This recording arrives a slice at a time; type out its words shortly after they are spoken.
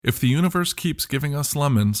If the universe keeps giving us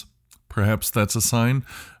lemons, perhaps that's a sign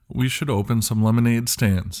we should open some lemonade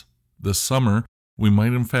stands. This summer, we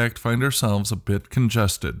might in fact find ourselves a bit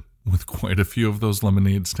congested with quite a few of those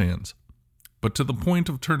lemonade stands. But to the point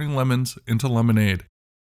of turning lemons into lemonade,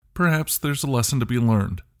 perhaps there's a lesson to be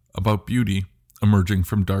learned about beauty emerging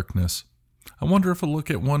from darkness. I wonder if a look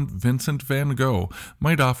at one Vincent van Gogh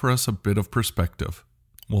might offer us a bit of perspective.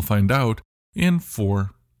 We'll find out in 4,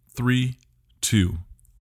 3, 2.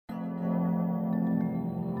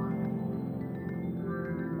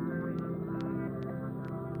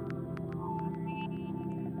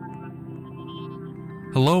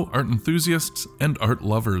 Hello, art enthusiasts and art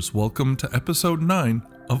lovers. Welcome to episode 9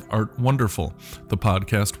 of Art Wonderful, the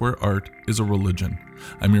podcast where art is a religion.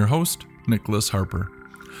 I'm your host, Nicholas Harper.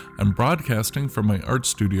 I'm broadcasting from my art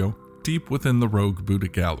studio deep within the Rogue Buddha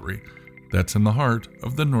Gallery. That's in the heart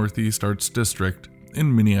of the Northeast Arts District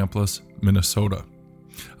in Minneapolis, Minnesota.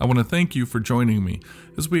 I want to thank you for joining me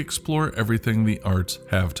as we explore everything the arts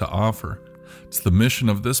have to offer. It's the mission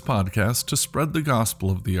of this podcast to spread the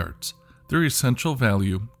gospel of the arts, their essential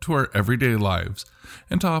value to our everyday lives,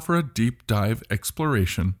 and to offer a deep dive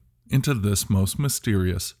exploration into this most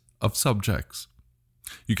mysterious of subjects.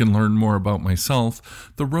 You can learn more about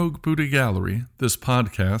myself, the Rogue Buddha Gallery, this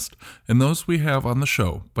podcast, and those we have on the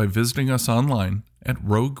show by visiting us online at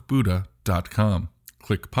roguebuddha.com.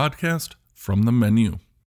 Click podcast from the menu.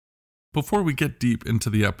 Before we get deep into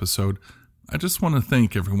the episode, I just want to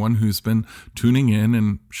thank everyone who's been tuning in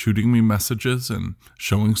and shooting me messages and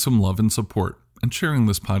showing some love and support and sharing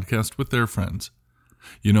this podcast with their friends.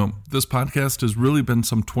 You know, this podcast has really been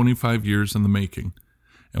some 25 years in the making.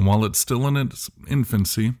 And while it's still in its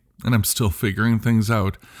infancy, and I'm still figuring things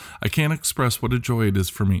out, I can't express what a joy it is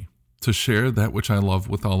for me to share that which I love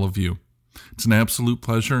with all of you. It's an absolute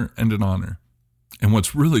pleasure and an honor. And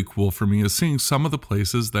what's really cool for me is seeing some of the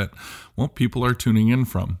places that, well, people are tuning in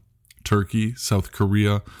from. Turkey, South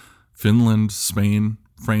Korea, Finland, Spain,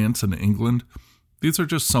 France, and England. These are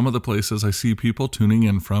just some of the places I see people tuning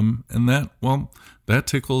in from, and that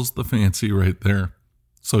tickles the fancy right there.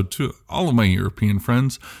 So to all of my European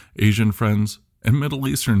friends, Asian friends, and Middle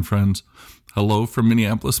Eastern friends, hello from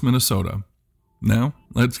Minneapolis, Minnesota. Now,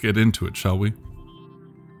 let's get into it, shall we?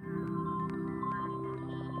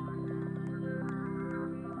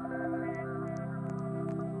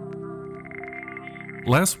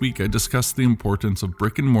 Last week, I discussed the importance of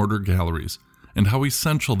brick-and-mortar galleries and how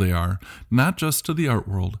essential they are, not just to the art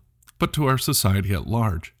world, but to our society at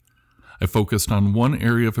large. I focused on one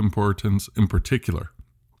area of importance in particular,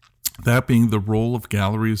 that being the role of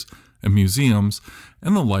galleries and museums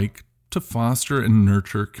and the like to foster and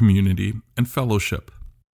nurture community and fellowship.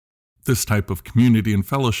 This type of community and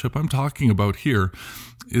fellowship I'm talking about here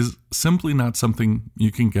is simply not something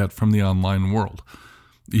you can get from the online world.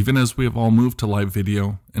 Even as we have all moved to live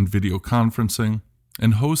video and video conferencing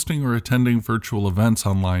and hosting or attending virtual events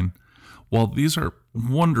online, while these are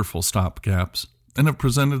wonderful stopgaps and have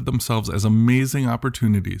presented themselves as amazing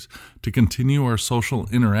opportunities to continue our social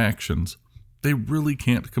interactions, they really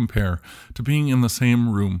can't compare to being in the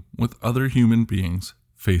same room with other human beings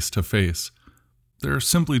face to face. There are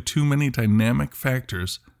simply too many dynamic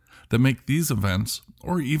factors that make these events,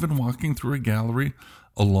 or even walking through a gallery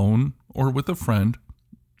alone or with a friend,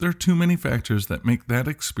 there are too many factors that make that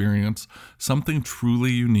experience something truly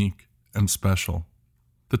unique and special.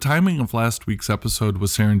 The timing of last week's episode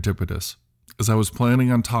was serendipitous, as I was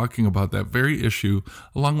planning on talking about that very issue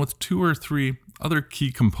along with 2 or 3 other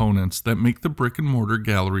key components that make the brick-and-mortar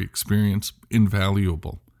gallery experience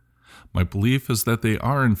invaluable. My belief is that they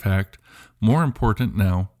are, in fact, more important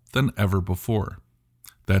now than ever before.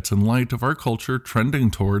 That's in light of our culture trending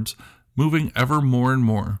towards moving ever more and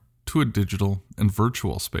more to a digital and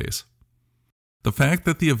virtual space. The fact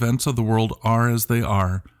that the events of the world are as they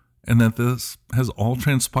are, and that this has all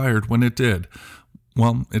transpired when it did,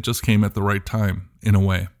 well, it just came at the right time, in a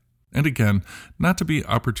way. And again, not to be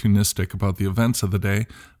opportunistic about the events of the day,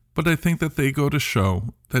 but I think that they go to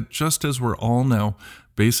show that just as we're all now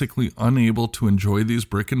basically unable to enjoy these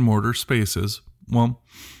brick and mortar spaces, well,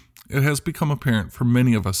 it has become apparent for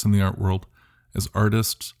many of us in the art world, as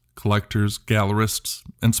artists, collectors, gallerists,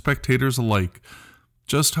 and spectators alike,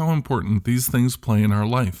 just how important these things play in our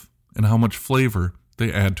life and how much flavor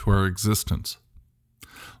they add to our existence.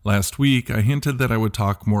 Last week, I hinted that I would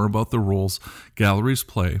talk more about the roles galleries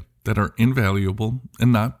play that are invaluable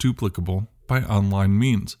and not duplicable by online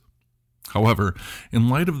means. However, in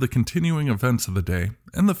light of the continuing events of the day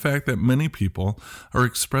and the fact that many people are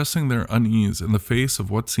expressing their unease in the face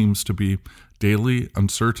of what seems to be daily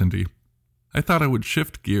uncertainty, I thought I would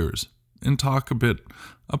shift gears and talk a bit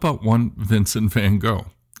about one Vincent van Gogh,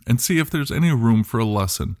 and see if there's any room for a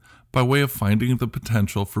lesson by way of finding the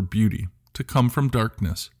potential for beauty to come from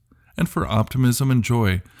darkness, and for optimism and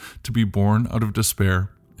joy to be born out of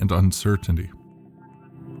despair and uncertainty.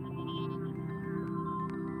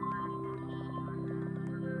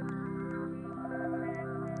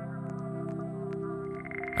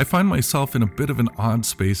 I find myself in a bit of an odd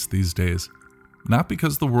space these days, not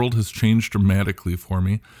because the world has changed dramatically for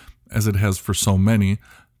me, as it has for so many,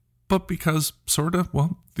 but because,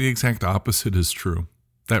 the exact opposite is true.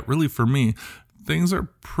 That really, for me, things are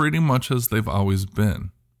pretty much as they've always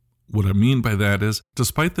been. What I mean by that is,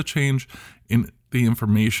 despite the change in the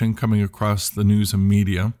information coming across the news and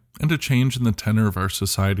media, and a change in the tenor of our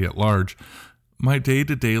society at large, my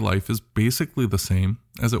day-to-day life is basically the same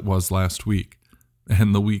as it was last week,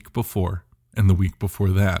 and the week before, and the week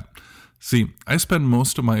before that. See, I spend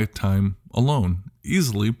most of my time alone.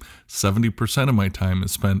 Easily, 70% of my time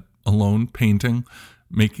is spent alone painting,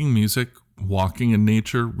 making music, walking in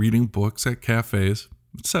nature, reading books at cafes,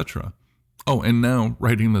 etc. Oh, and now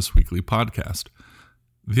writing this weekly podcast.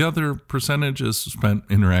 The other percentage is spent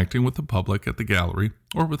interacting with the public at the gallery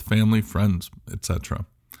or with family, friends, etc.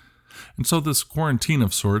 And so this quarantine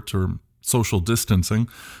of sorts, or social distancing,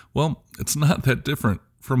 it's not that different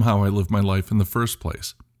from how I live my life in the first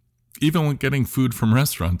place. Even when getting food from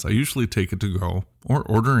restaurants, I usually take it to go or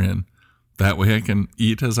order in. That way I can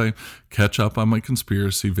eat as I catch up on my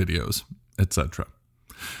conspiracy videos, etc.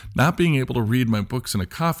 Not being able to read my books in a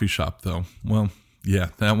coffee shop, though,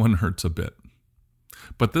 that one hurts a bit.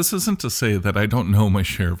 But this isn't to say that I don't know my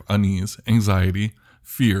share of unease, anxiety,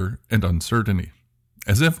 fear, and uncertainty.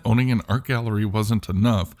 As if owning an art gallery wasn't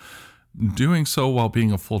enough, doing so while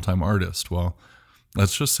being a full-time artist,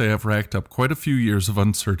 let's just say I've racked up quite a few years of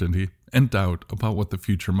uncertainty and doubt about what the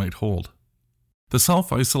future might hold. The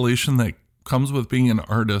self-isolation that comes with being an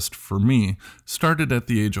artist, for me, started at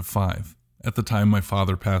the age of 5, at the time my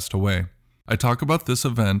father passed away. I talk about this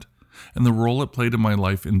event and the role it played in my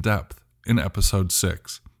life in depth in episode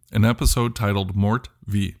 6, an episode titled Mort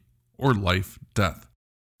V, or Life, Death.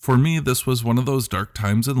 For me, this was one of those dark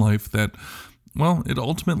times in life that, it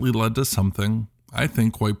ultimately led to something I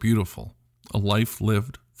think quite beautiful, a life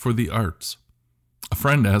lived for the arts. A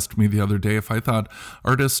friend asked me the other day if I thought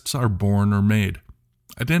artists are born or made.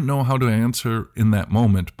 I didn't know how to answer in that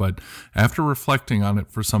moment, but after reflecting on it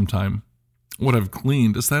for some time, what I've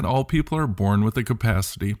gleaned is that all people are born with the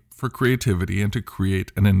capacity for creativity and to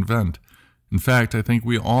create and invent. In fact, I think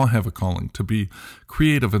we all have a calling to be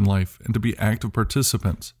creative in life and to be active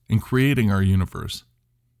participants in creating our universe.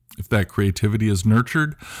 If that creativity is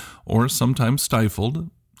nurtured or sometimes stifled,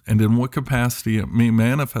 and in what capacity it may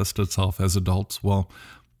manifest itself as adults,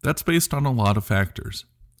 that's based on a lot of factors,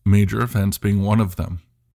 major events being one of them.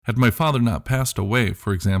 Had my father not passed away,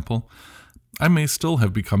 for example, I may still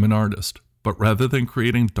have become an artist, but rather than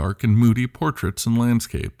creating dark and moody portraits and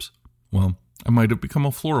landscapes, I might have become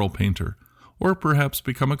a floral painter, or perhaps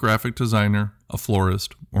become a graphic designer, a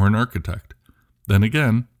florist, or an architect. Then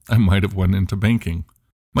again, I might have went into banking.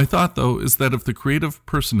 My thought, though, is that if the creative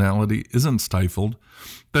personality isn't stifled,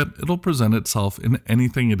 that it'll present itself in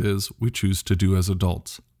anything it is we choose to do as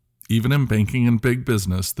adults. Even in banking and big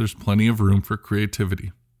business, there's plenty of room for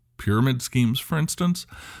creativity. Pyramid schemes, for instance,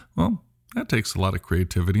 that takes a lot of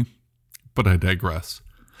creativity. But I digress.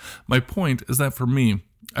 My point is that for me,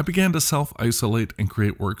 I began to self-isolate and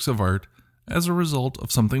create works of art as a result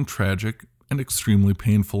of something tragic and extremely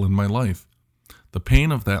painful in my life. The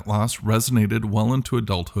pain of that loss resonated well into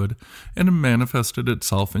adulthood and manifested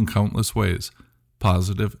itself in countless ways,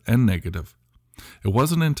 positive and negative. It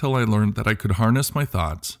wasn't until I learned that I could harness my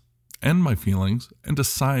thoughts and my feelings and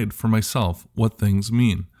decide for myself what things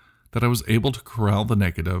mean, that I was able to corral the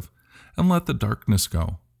negative and let the darkness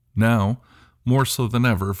go. Now, more so than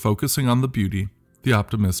ever, focusing on the beauty, the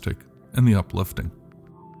optimistic, and the uplifting.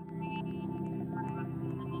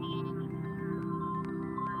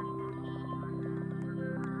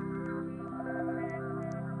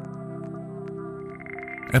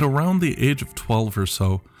 At around the age of 12 or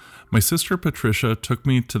so, my sister Patricia took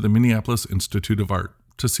me to the Minneapolis Institute of Art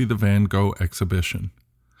to see the Van Gogh exhibition.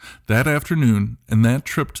 That afternoon and that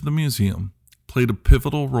trip to the museum played a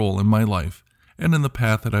pivotal role in my life and in the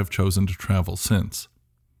path that I've chosen to travel since.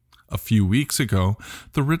 A few weeks ago,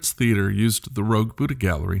 the Ritz Theater used the Rogue Buddha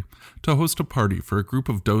Gallery to host a party for a group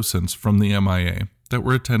of docents from the MIA that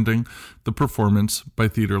were attending the performance by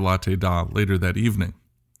Theater Latte Da later that evening.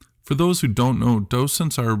 For those who don't know,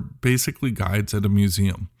 docents are basically guides at a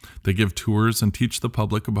museum. They give tours and teach the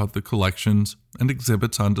public about the collections and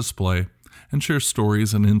exhibits on display and share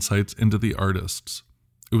stories and insights into the artists.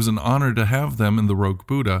 It was an honor to have them in the Rogue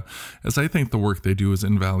Buddha, as I think the work they do is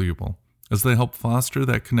invaluable, as they help foster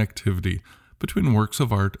that connectivity between works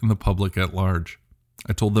of art and the public at large.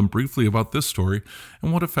 I told them briefly about this story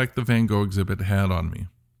and what effect the Van Gogh exhibit had on me.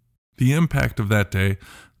 The impact of that day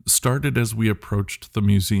started as we approached the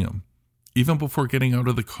museum. Even before getting out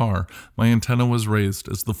of the car, my antenna was raised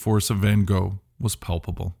as the force of Van Gogh was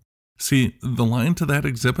palpable. See, the line to that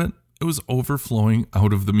exhibit, it was overflowing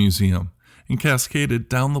out of the museum and cascaded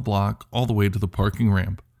down the block all the way to the parking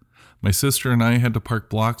ramp. My sister and I had to park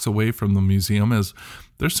blocks away from the museum as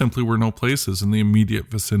there simply were no places in the immediate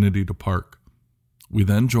vicinity to park. We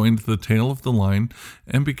then joined the tail of the line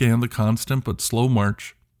and began the constant but slow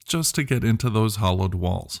march just to get into those hollowed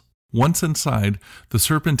walls. Once inside, the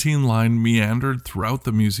serpentine line meandered throughout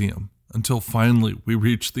the museum until finally we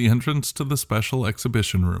reached the entrance to the special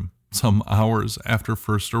exhibition room, some hours after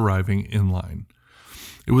first arriving in line.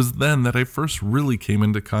 It was then that I first really came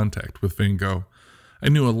into contact with Van Gogh. I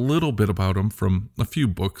knew a little bit about him from a few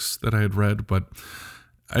books that I had read, but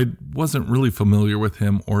I wasn't really familiar with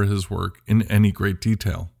him or his work in any great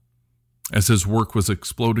detail. As his work was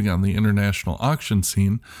exploding on the international auction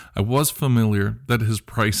scene, I was familiar that his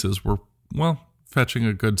prices were, fetching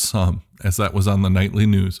a good sum, as that was on the nightly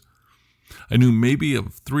news. I knew maybe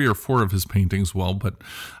of 3 or 4 of his paintings well, but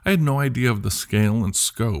I had no idea of the scale and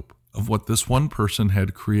scope of what this one person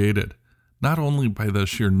had created, not only by the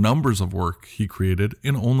sheer numbers of work he created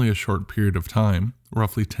in only a short period of time,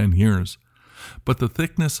 roughly 10 years, but the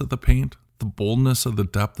thickness of the paint, the boldness of the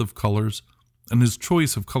depth of colors, and his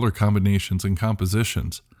choice of color combinations and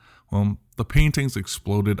compositions. The paintings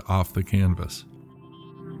exploded off the canvas.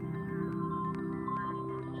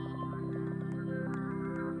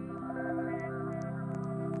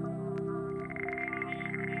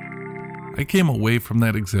 I came away from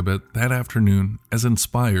that exhibit that afternoon as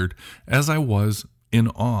inspired as I was in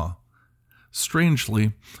awe.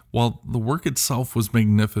 Strangely, while the work itself was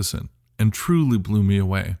magnificent and truly blew me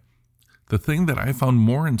away, the thing that I found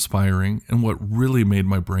more inspiring and what really made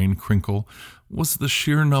my brain crinkle was the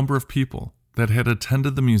sheer number of people that had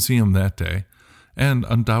attended the museum that day, and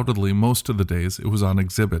undoubtedly most of the days it was on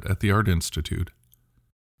exhibit at the Art Institute.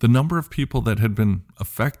 The number of people that had been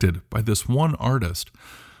affected by this one artist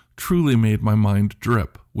truly made my mind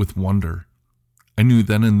drip with wonder. I knew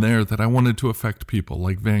then and there that I wanted to affect people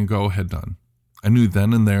like Van Gogh had done. I knew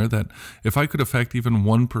then and there that if I could affect even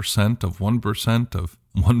 1% of 1% of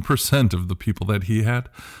 1% of the people that he had,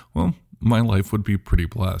 my life would be pretty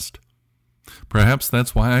blessed. Perhaps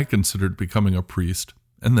that's why I considered becoming a priest,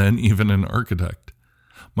 and then even an architect.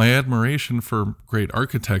 My admiration for great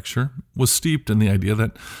architecture was steeped in the idea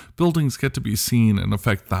that buildings get to be seen and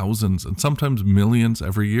affect thousands and sometimes millions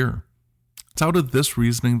every year. It's out of this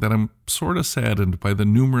reasoning that I'm sort of saddened by the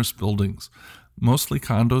numerous buildings, mostly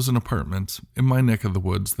condos and apartments, in my neck of the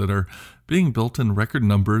woods that are being built in record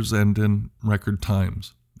numbers and in record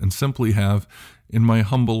times, and simply have, in my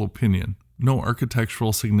humble opinion, no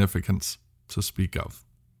architectural significance to speak of.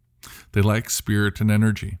 They lack spirit and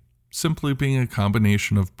energy, simply being a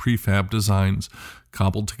combination of prefab designs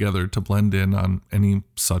cobbled together to blend in on any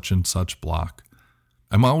such and such block.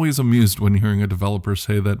 I'm always amused when hearing a developer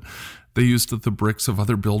say that they used the bricks of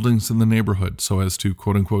other buildings in the neighborhood so as to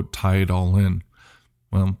quote-unquote tie it all in.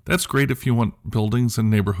 That's great if you want buildings and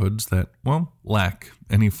neighborhoods that, lack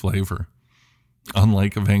any flavor.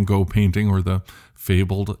 Unlike a Van Gogh painting or the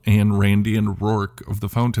fabled Ayn Randian Rourke of the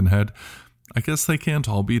Fountainhead, I guess they can't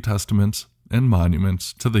all be testaments and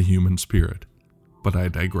monuments to the human spirit. But I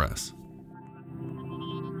digress.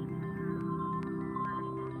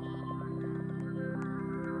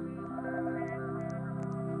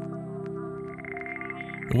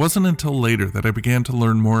 It wasn't until later that I began to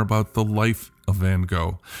learn more about the life of Van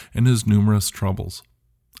Gogh and his numerous troubles.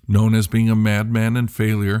 Known as being a madman and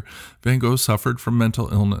failure, Van Gogh suffered from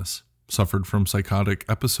mental illness, suffered from psychotic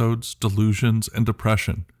episodes, delusions, and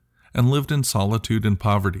depression, and lived in solitude and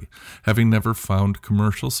poverty, having never found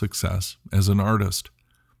commercial success as an artist.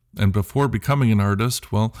 And before becoming an artist,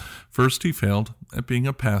 first he failed at being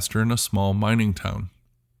a pastor in a small mining town.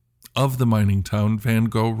 Of the mining town, Van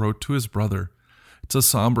Gogh wrote to his brother, "It's a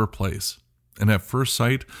somber place, and at first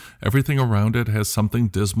sight, everything around it has something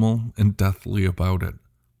dismal and deathly about it.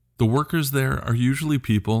 The workers there are usually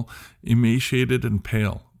people emaciated and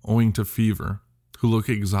pale, owing to fever, who look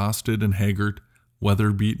exhausted and haggard,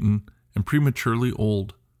 weather-beaten, and prematurely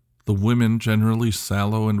old. The women generally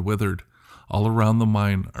sallow and withered. All around the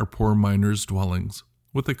mine are poor miners' dwellings,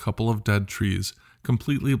 with a couple of dead trees,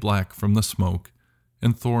 completely black from the smoke,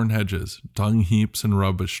 and thorn hedges, dung heaps, and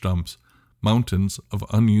rubbish dumps, mountains of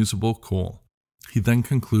unusable coal." He then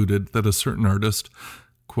concluded that a certain artist,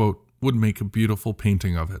 quote, would make a beautiful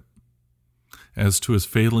painting of it. As to his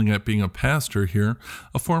failing at being a pastor here,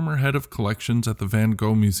 a former head of collections at the Van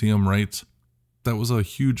Gogh Museum writes, that was a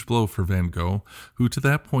huge blow for Van Gogh, who to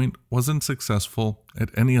that point wasn't successful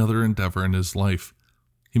at any other endeavor in his life.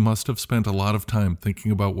 He must have spent a lot of time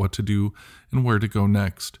thinking about what to do and where to go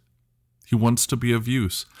next. He wants to be of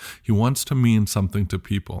use. He wants to mean something to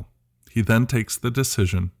people. He then takes the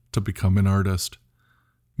decision to become an artist.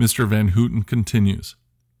 Mr. Van Houten continues,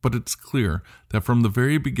 but it's clear that from the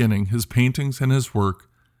very beginning his paintings and his work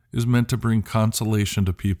is meant to bring consolation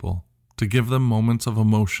to people, to give them moments of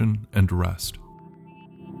emotion and rest.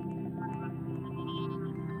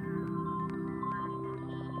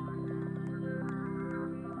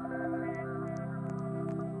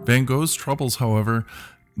 Van Gogh's troubles, however,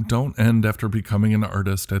 don't end after becoming an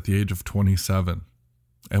artist at the age of 27.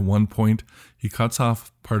 At one point, he cuts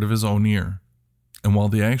off part of his own ear. And while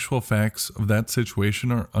the actual facts of that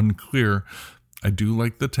situation are unclear, I do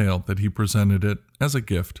like the tale that he presented it as a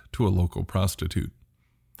gift to a local prostitute.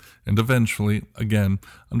 And eventually, again,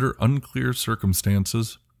 under unclear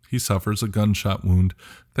circumstances, he suffers a gunshot wound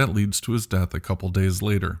that leads to his death a couple days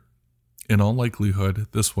later. In all likelihood,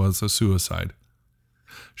 this was a suicide.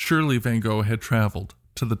 Surely Van Gogh had traveled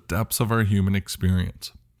to the depths of our human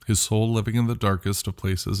experience, his soul living in the darkest of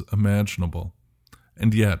places imaginable.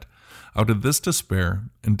 And yet, out of this despair,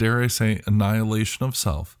 and dare I say annihilation of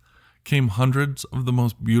self, came hundreds of the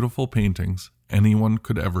most beautiful paintings anyone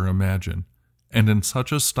could ever imagine, and in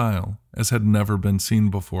such a style as had never been seen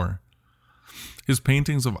before. His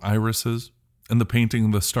paintings of irises, and the painting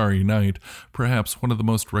of the Starry Night, perhaps one of the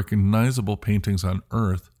most recognizable paintings on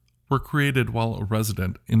earth, were created while a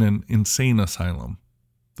resident in an insane asylum.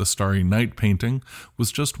 The Starry Night painting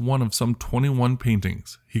was just one of some 21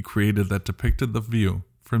 paintings he created that depicted the view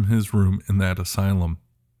from his room in that asylum.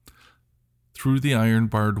 Through the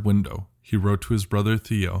iron-barred window, he wrote to his brother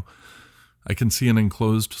Theo, I can see an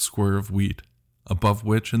enclosed square of wheat, above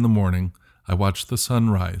which in the morning I watch the sun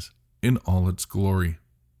rise in all its glory.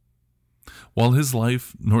 While his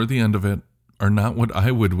life, nor the end of it, are not what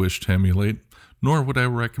I would wish to emulate, nor would I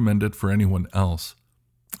recommend it for anyone else,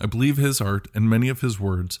 I believe his art and many of his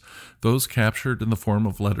words, those captured in the form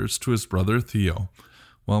of letters to his brother Theo,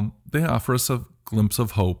 well, they offer us a glimpse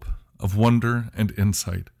of hope, of wonder and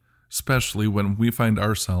insight, especially when we find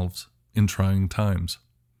ourselves in trying times.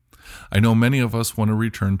 I know many of us want to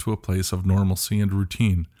return to a place of normalcy and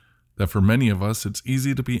routine, that for many of us it's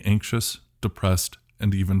easy to be anxious, depressed,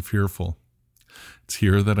 and even fearful. It's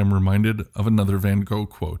here that I'm reminded of another Van Gogh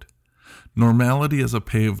quote. Normality is a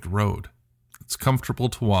paved road. It's comfortable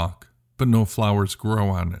to walk, but no flowers grow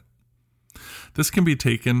on it. This can be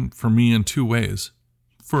taken for me in two ways.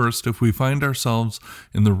 First, if we find ourselves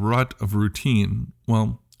in the rut of routine,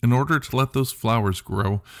 well, in order to let those flowers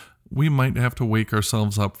grow, we might have to wake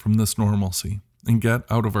ourselves up from this normalcy and get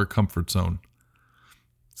out of our comfort zone.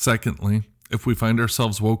 Secondly, if we find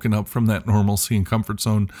ourselves woken up from that normalcy and comfort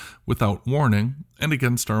zone without warning and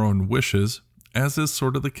against our own wishes, as is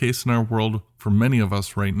sort of the case in our world for many of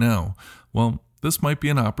us right now, well, this might be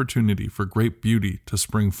an opportunity for great beauty to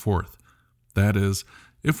spring forth. That is,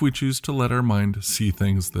 if we choose to let our mind see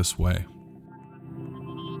things this way.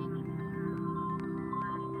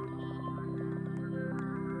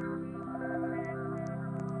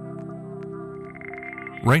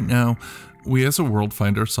 Right now, we as a world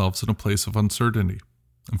find ourselves in a place of uncertainty,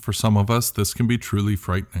 and for some of us, this can be truly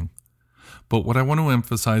frightening. But what I want to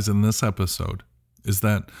emphasize in this episode is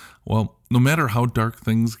that, well, no matter how dark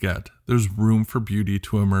things get, there's room for beauty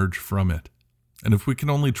to emerge from it. And if we can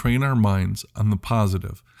only train our minds on the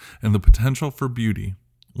positive and the potential for beauty,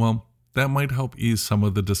 well, that might help ease some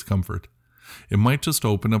of the discomfort. It might just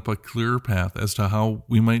open up a clearer path as to how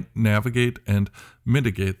we might navigate and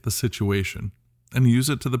mitigate the situation and use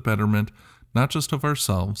it to the betterment not just of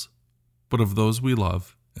ourselves, but of those we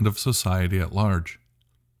love and of society at large.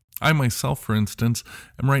 I myself, for instance,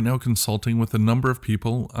 am right now consulting with a number of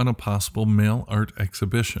people on a possible mail art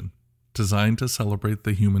exhibition designed to celebrate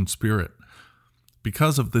the human spirit.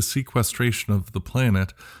 Because of the sequestration of the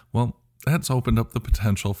planet, well, that's opened up the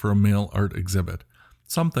potential for a mail art exhibit,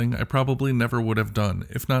 something I probably never would have done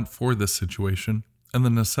if not for this situation and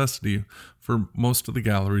the necessity for most of the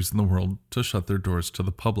galleries in the world to shut their doors to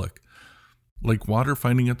the public. Like water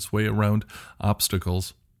finding its way around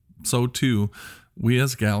obstacles, so too, we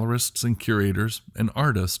as gallerists and curators and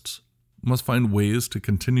artists must find ways to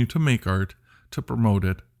continue to make art, to promote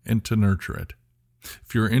it, and to nurture it.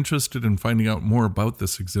 If you're interested in finding out more about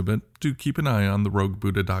this exhibit, do keep an eye on the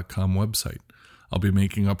RogueBuddha.com website. I'll be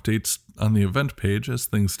making updates on the event page as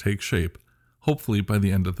things take shape, hopefully by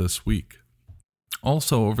the end of this week.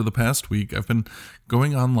 Also, over the past week, I've been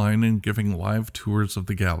going online and giving live tours of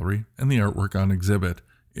the gallery and the artwork on exhibit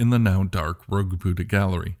in the now dark Rogue Buddha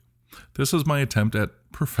Gallery. This is my attempt at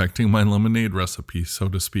perfecting my lemonade recipe, so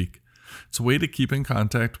to speak. It's a way to keep in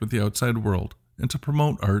contact with the outside world and to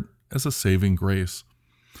promote art as a saving grace.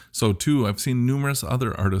 So too, I've seen numerous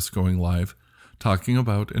other artists going live, talking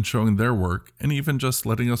about and showing their work, and even just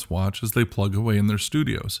letting us watch as they plug away in their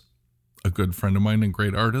studios. A good friend of mine and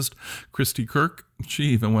great artist, Christy Kirk, she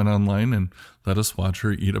even went online and let us watch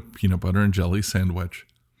her eat a peanut butter and jelly sandwich.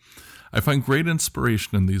 I find great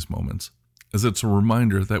inspiration in these moments, as it's a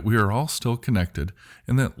reminder that we are all still connected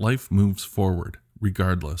and that life moves forward,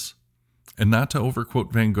 regardless. And not to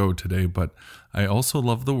overquote Van Gogh today, but I also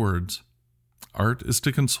love the words, "Art is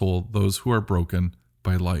to console those who are broken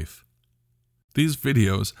by life." These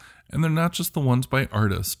videos, and they're not just the ones by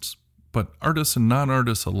artists, but artists and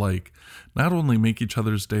non-artists alike, not only make each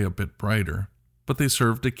other's day a bit brighter, but they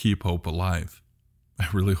serve to keep hope alive. I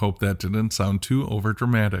really hope that didn't sound too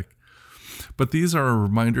overdramatic. But these are a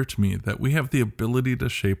reminder to me that we have the ability to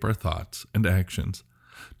shape our thoughts and actions,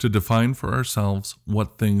 to define for ourselves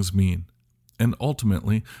what things mean, and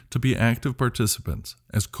ultimately to be active participants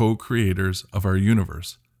as co-creators of our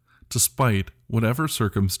universe, despite whatever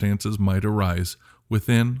circumstances might arise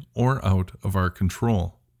within or out of our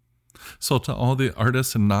control. So to all the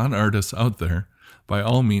artists and non-artists out there, by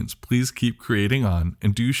all means, please keep creating on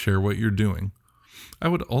and do share what you're doing. I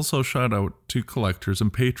would also shout out to collectors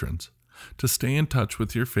and patrons to stay in touch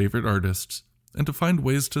with your favorite artists and to find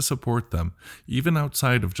ways to support them, even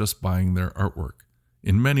outside of just buying their artwork.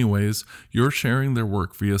 In many ways, you're sharing their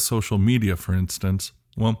work via social media, for instance.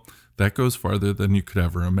 Well, that goes farther than you could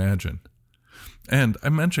ever imagine. And I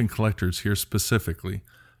mention collectors here specifically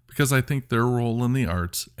because I think their role in the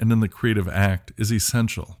arts and in the creative act is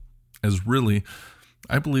essential, as really,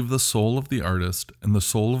 I believe the soul of the artist and the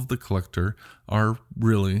soul of the collector are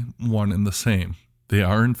really one and the same. They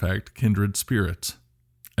are, in fact, kindred spirits.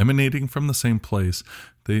 Emanating from the same place,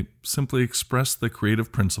 they simply express the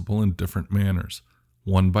creative principle in different manners,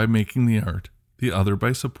 one by making the art, the other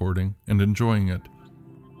by supporting and enjoying it.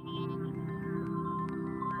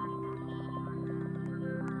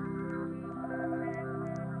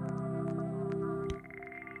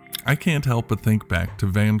 I can't help but think back to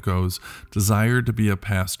Van Gogh's desire to be a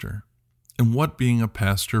pastor, and what being a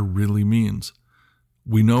pastor really means.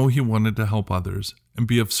 We know he wanted to help others and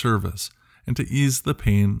be of service and to ease the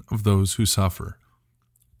pain of those who suffer.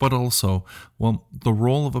 But also, the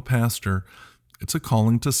role of a pastor, it's a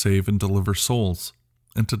calling to save and deliver souls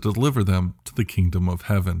and to deliver them to the kingdom of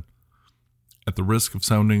heaven. At the risk of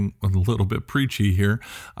sounding a little bit preachy here,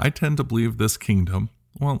 I tend to believe this kingdom,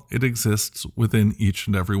 it exists within each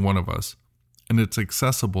and every one of us, and it's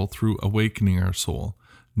accessible through awakening our soul,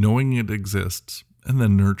 knowing it exists, and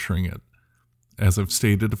then nurturing it. As I've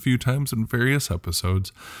stated a few times in various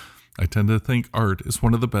episodes, I tend to think art is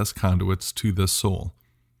one of the best conduits to this soul.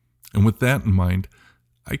 And with that in mind,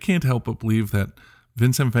 I can't help but believe that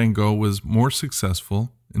Vincent van Gogh was more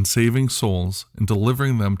successful in saving souls and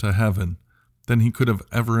delivering them to heaven than he could have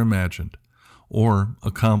ever imagined or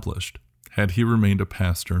accomplished had he remained a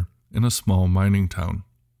pastor in a small mining town.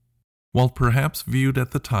 While perhaps viewed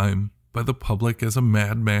at the time by the public as a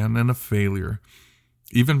madman and a failure,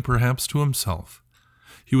 even perhaps to himself,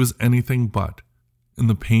 he was anything but. In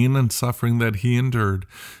the pain and suffering that he endured,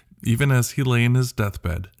 even as he lay in his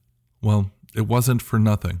deathbed, it wasn't for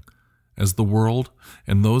nothing, as the world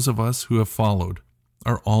and those of us who have followed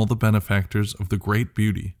are all the benefactors of the great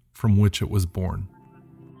beauty from which it was born.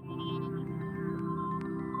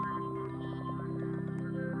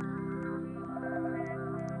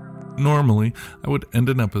 Normally, I would end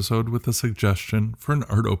an episode with a suggestion for an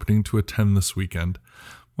art opening to attend this weekend.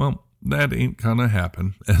 That ain't gonna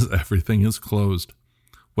happen, as everything is closed.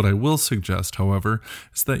 What I will suggest, however,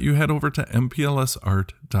 is that you head over to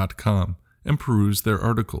mplsart.com and peruse their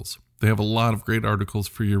articles. They have a lot of great articles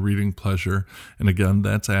for your reading pleasure, and again,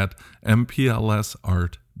 that's at mplsart.com.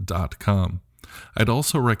 I'd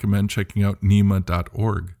also recommend checking out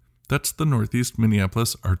NEMA.org. That's the Northeast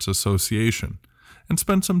Minneapolis Arts Association, and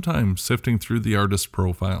spend some time sifting through the artist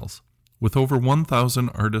profiles. With over 1,000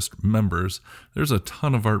 artist members, there's a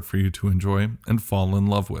ton of art for you to enjoy and fall in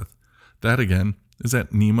love with. That again is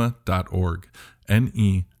at NEMA.org,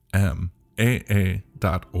 NEMAA.org.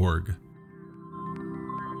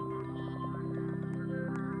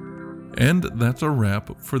 And that's a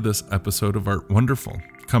wrap for this episode of Art Wonderful,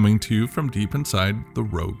 coming to you from deep inside the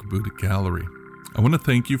Rogue Buddha Gallery. I want to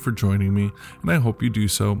thank you for joining me, and I hope you do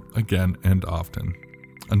so again and often.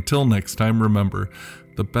 Until next time, remember,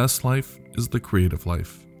 the best life is the creative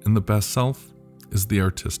life, and the best self is the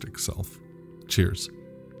artistic self. Cheers.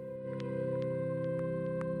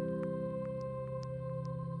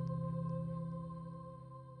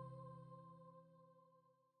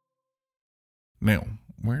 Now,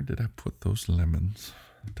 where did I put those lemons?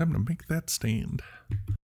 Time to make that stand.